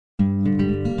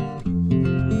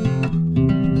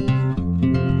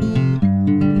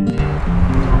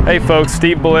Hey folks,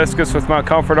 Steve Beliscus with Mount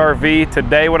Comfort RV.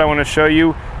 Today what I want to show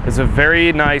you is a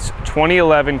very nice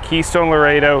 2011 Keystone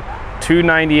Laredo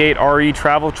 298RE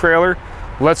travel trailer.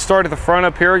 Let's start at the front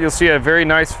up here. You'll see a very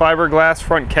nice fiberglass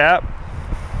front cap.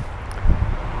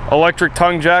 Electric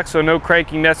tongue jack, so no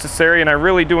cranking necessary, and I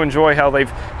really do enjoy how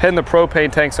they've hidden the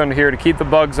propane tanks under here to keep the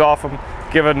bugs off them,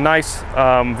 give a nice,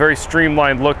 very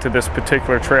streamlined look to this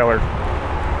particular trailer.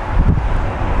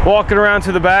 Walking around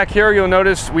to the back here, you'll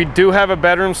notice we do have a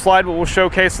bedroom slide, but we'll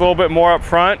showcase a little bit more up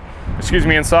front,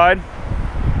 inside.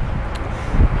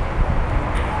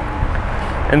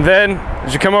 And then,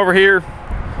 as you come over here,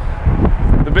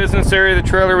 the business area of the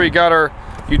trailer, we got our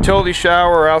utility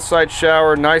shower or outside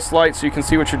shower, nice light so you can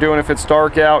see what you're doing if it's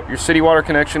dark out, your city water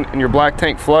connection, and your black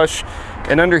tank flush.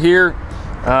 And under here,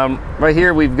 right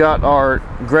here, we've got our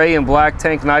gray and black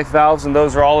tank knife valves, and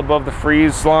those are all above the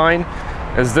freeze line,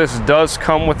 as this does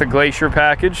come with a glacier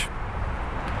package.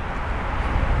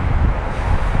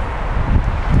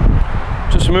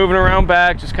 Just moving around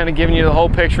back, just kind of giving you the whole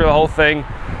picture of the whole thing.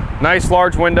 Nice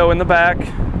large window in the back,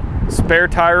 spare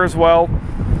tire as well.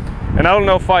 And I don't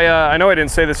know if I know I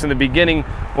didn't say this in the beginning,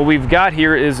 what we've got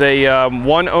here is a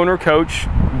one owner coach,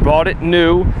 bought it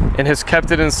new and has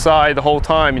kept it inside the whole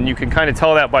time, and you can kind of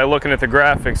tell that by looking at the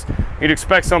graphics. You'd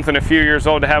expect something a few years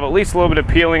old to have at least a little bit of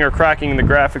peeling or cracking in the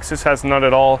graphics. This has none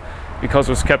at all because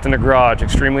it was kept in the garage.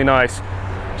 Extremely nice.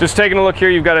 Just taking a look here,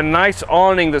 you've got a nice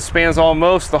awning that spans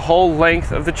almost the whole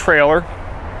length of the trailer.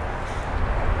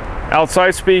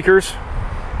 Outside speakers.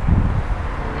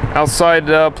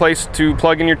 Outside place to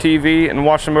plug in your TV and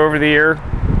watch them over the air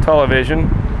television.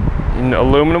 And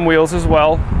aluminum wheels as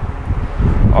well.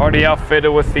 Already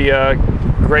outfitted with the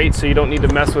grate, so you don't need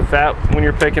to mess with that when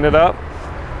you're picking it up.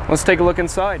 Let's take a look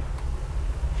inside.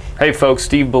 Hey folks,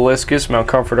 Steve Beliscus, Mount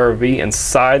Comfort RV,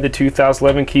 inside the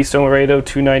 2011 Keystone Laredo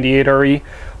 298RE.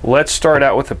 Let's start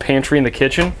out with the pantry and the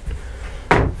kitchen.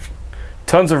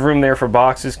 Tons of room there for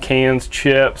boxes, cans,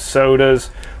 chips, sodas,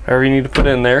 whatever you need to put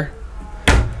in there.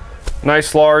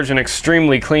 Nice, large, and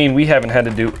extremely clean. We haven't had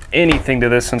to do anything to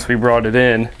this since we brought it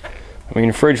in. I mean,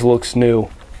 the fridge looks new.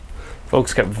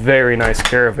 Folks got very nice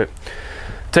care of it.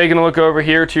 Taking a look over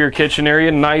here to your kitchen area,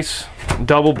 nice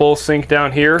double bowl sink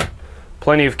down here.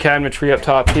 Plenty of cabinetry up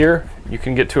top here. You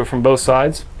can get to it from both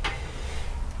sides.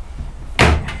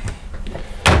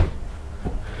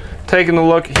 Taking a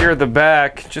look here at the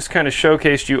back, just kind of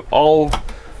showcased you all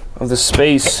of the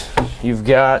space you've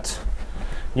got.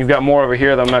 You've got more over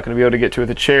here that I'm not going to be able to get to with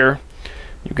a chair.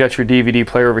 You've got your DVD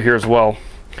player over here as well.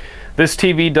 This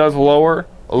TV does lower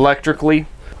electrically.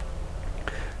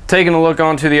 Taking a look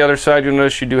onto the other side, you'll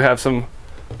notice you do have some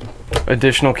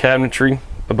additional cabinetry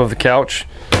above the couch,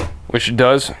 which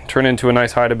does turn into a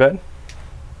nice hide-a-bed.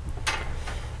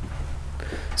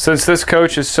 Since this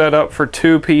coach is set up for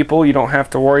two people, you don't have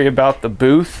to worry about the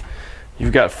booth.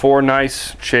 You've got four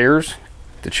nice chairs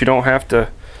that you don't have to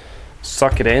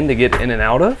suck it in to get in and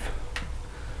out of.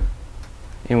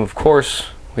 And of course,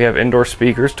 we have indoor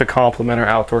speakers to complement our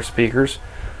outdoor speakers.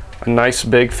 A nice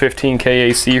big 15K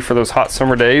AC for those hot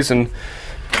summer days, and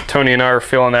Tony and I are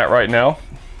feeling that right now.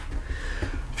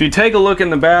 If you take a look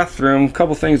in the bathroom, a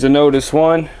couple things to notice.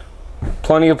 One,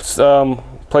 plenty of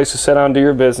place to sit down and do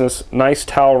your business. Nice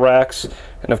towel racks,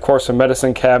 and of course a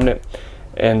medicine cabinet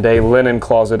and a linen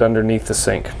closet underneath the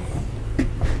sink.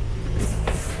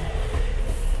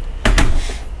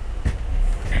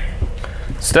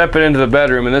 Stepping into the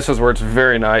bedroom, and this is where it's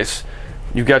very nice.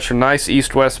 You've got your nice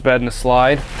east-west bed and a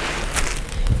slide.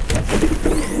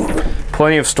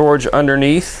 Plenty of storage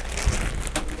underneath.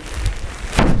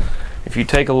 If you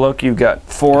take a look, you've got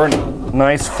four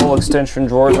nice full extension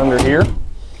drawers under here.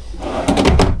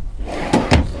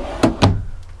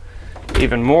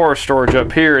 Even more storage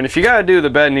up here, and if you gotta do the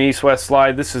bed and east-west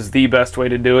slide, this is the best way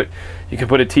to do it. You can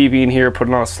put a TV in here, put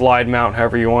it on a slide mount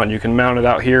however you want. You can mount it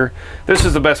out here. This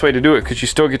is the best way to do it because you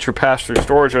still get your pass-through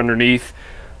storage underneath,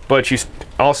 but you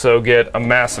also get a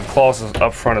massive closet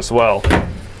up front as well.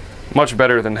 Much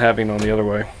better than having on the other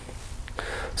way.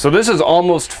 So this is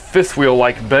almost fifth wheel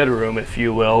like bedroom, if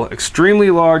you will.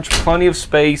 Extremely large, plenty of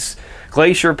space,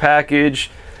 glacier package.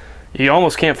 You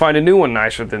almost can't find a new one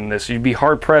nicer than this. You'd be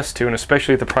hard pressed to, and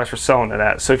especially at the price we're selling it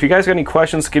at. So if you guys got any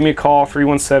questions, give me a call,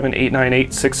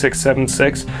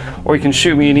 317-898-6676, or you can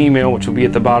shoot me an email, which will be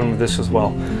at the bottom of this as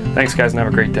well. Thanks guys, and have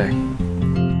a great day.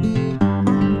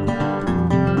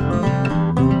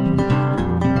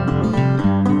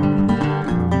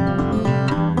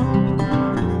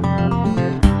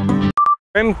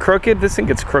 I'm crooked. This thing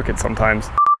gets crooked sometimes.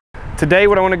 Today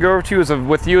what I want to go over to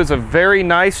with you is a very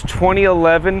nice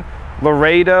 2011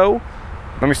 Laredo.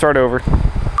 Let me start over.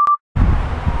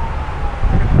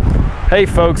 Hey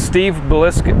folks, Steve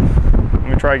Belisk. Let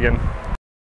me try again.